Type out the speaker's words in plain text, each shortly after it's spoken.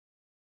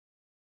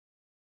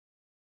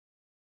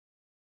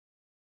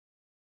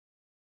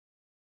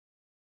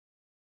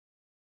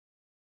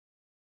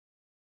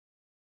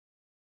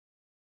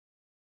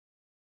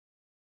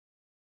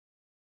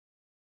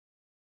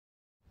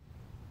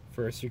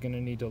First, you're going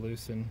to need to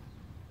loosen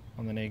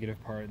on the negative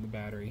part of the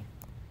battery.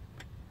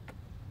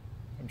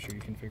 I'm sure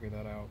you can figure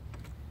that out.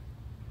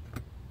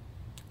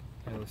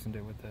 I loosened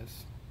it with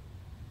this.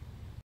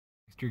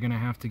 Next, you're going to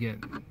have to get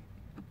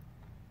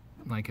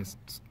like a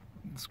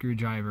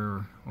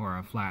screwdriver or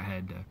a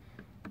flathead to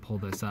pull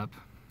this up.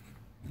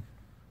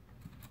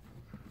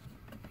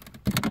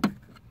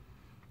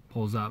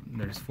 Pulls up,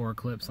 there's 4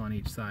 clips on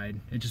each side.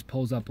 It just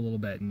pulls up a little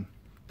bit and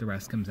the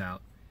rest comes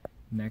out.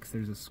 Next,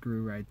 there's a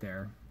screw right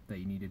there that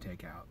you need to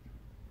take out.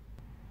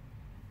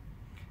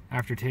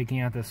 After taking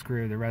out the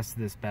screw, the rest of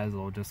this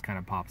bezel just kind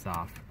of pops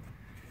off.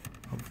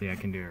 Hopefully I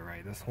can do it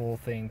right. This whole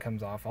thing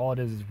comes off. All it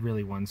is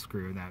really one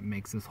screw that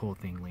makes this whole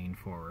thing lean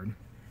forward.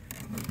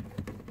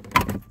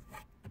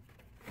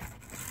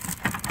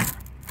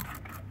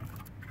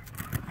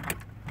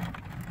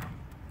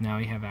 Now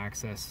you have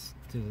access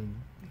to the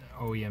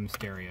OEM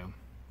stereo.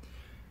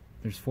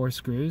 There's 4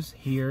 screws,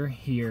 here,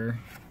 here,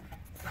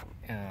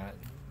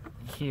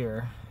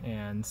 here,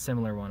 and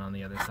similar one on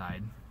the other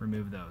side.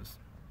 Remove those.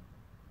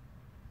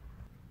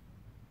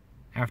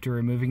 After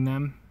removing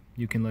them,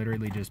 you can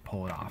literally just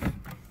pull it off.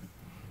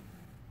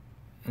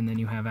 And then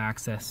you have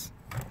access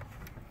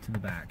to the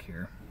back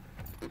here.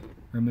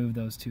 Remove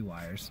those 2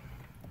 wires.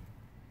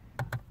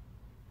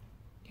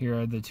 Here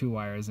are the 2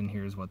 wires and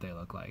here's what they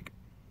look like.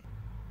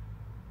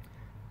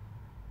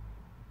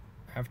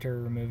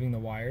 After removing the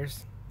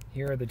wires,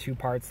 here are the 2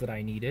 parts that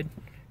I needed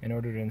in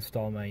order to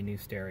install my new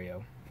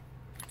stereo.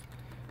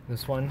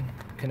 This one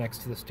connects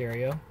to the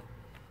stereo.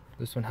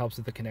 This one helps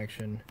with the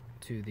connection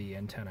to the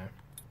antenna.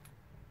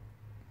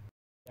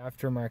 The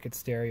aftermarket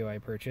stereo I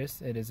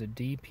purchased, it is a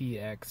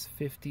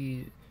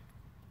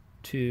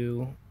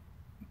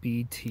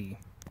DPX502BT.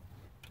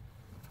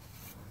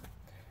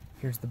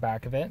 Here's the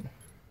back of it.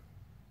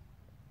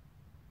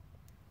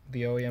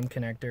 The OEM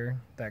connector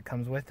that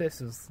comes with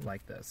this is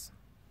like this.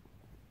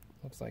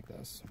 Looks like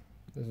this.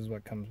 This is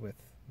what comes with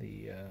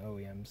the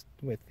OEMs,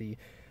 with the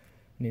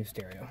new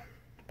stereo.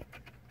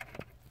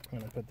 I'm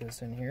going to put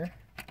this in here.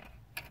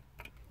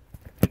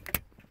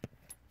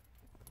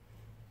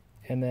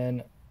 And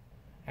then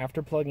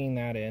after plugging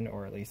that in,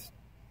 or at least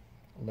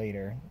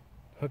later,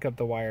 hook up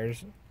the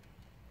wires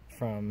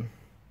from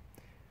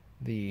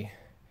the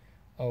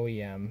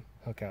OEM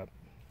hookup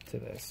to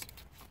this.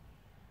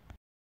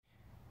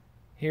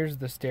 Here's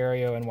the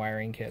stereo and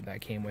wiring kit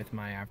that came with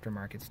my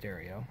aftermarket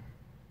stereo.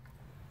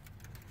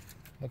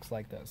 Looks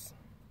like this.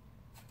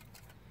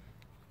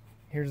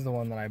 Here's the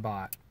one that I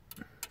bought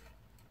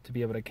to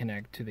be able to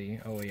connect to the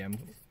OEM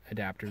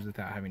adapters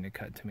without having to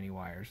cut too many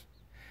wires.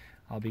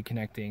 I'll be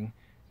connecting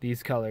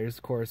these colors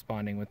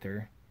corresponding with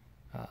their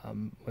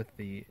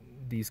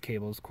these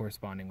cables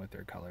corresponding with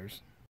their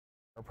colors.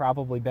 There are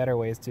probably better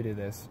ways to do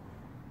this,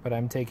 but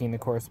I'm taking the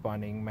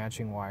corresponding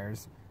matching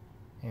wires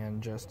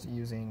and just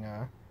using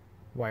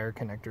wire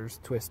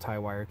connectors, twist tie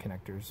wire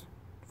connectors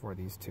for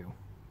these 2.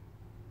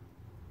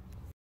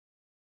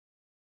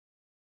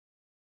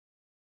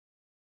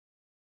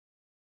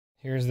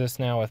 Here's this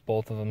now with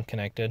both of them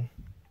connected.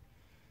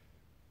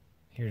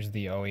 Here's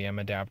the OEM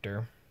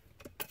adapter.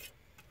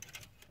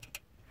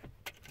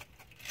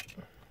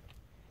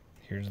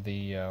 Here's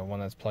the one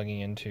that's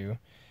plugging into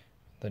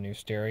the new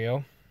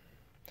stereo.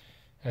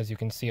 As you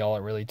can see, all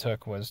it really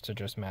took was to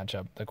just match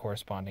up the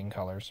corresponding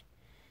colors.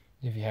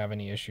 If you have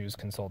any issues,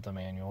 consult the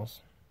manuals.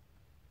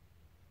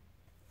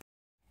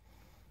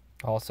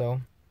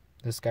 Also,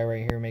 this guy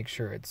right here, make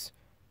sure it's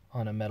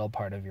on a metal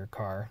part of your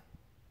car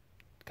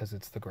because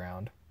it's the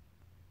ground.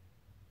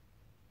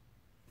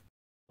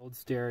 Old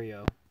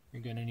stereo,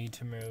 you're going to need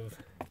to move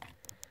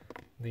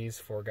these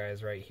 4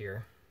 guys right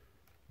here.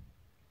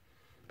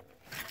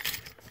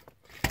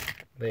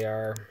 They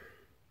are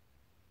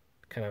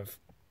kind of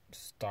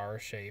star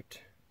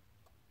shaped.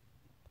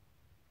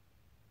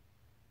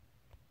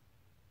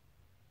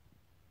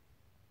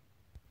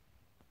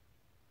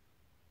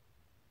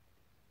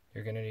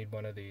 You're going to need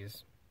one of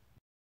these.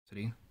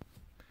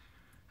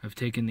 I've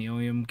taken the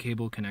OEM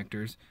cable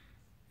connectors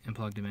and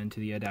plugged them into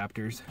the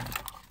adapters.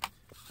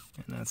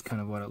 And that's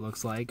kind of what it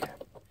looks like.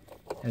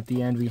 At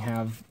the end we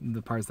have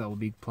the parts that will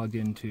be plugged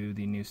into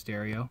the new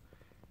stereo.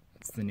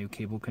 It's the new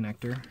cable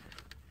connector.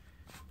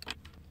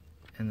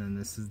 And then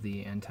this is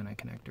the antenna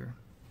connector.